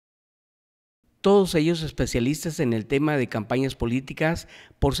todos ellos especialistas en el tema de campañas políticas,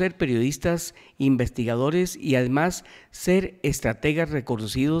 por ser periodistas, investigadores y además ser estrategas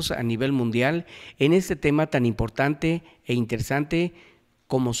reconocidos a nivel mundial en este tema tan importante e interesante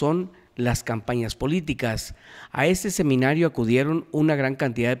como son las campañas políticas. A este seminario acudieron una gran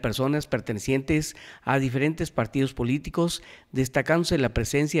cantidad de personas pertenecientes a diferentes partidos políticos, destacándose la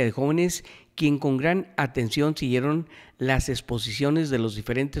presencia de jóvenes, quien con gran atención siguieron las exposiciones de los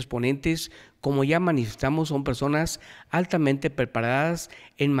diferentes ponentes. Como ya manifestamos, son personas altamente preparadas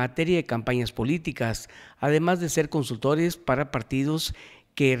en materia de campañas políticas, además de ser consultores para partidos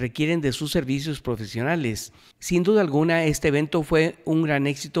que requieren de sus servicios profesionales. Sin duda alguna, este evento fue un gran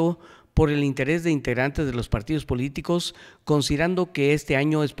éxito por el interés de integrantes de los partidos políticos, considerando que este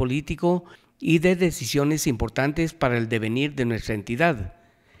año es político y de decisiones importantes para el devenir de nuestra entidad.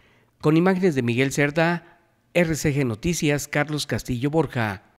 Con imágenes de Miguel Cerda, RCG Noticias, Carlos Castillo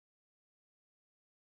Borja.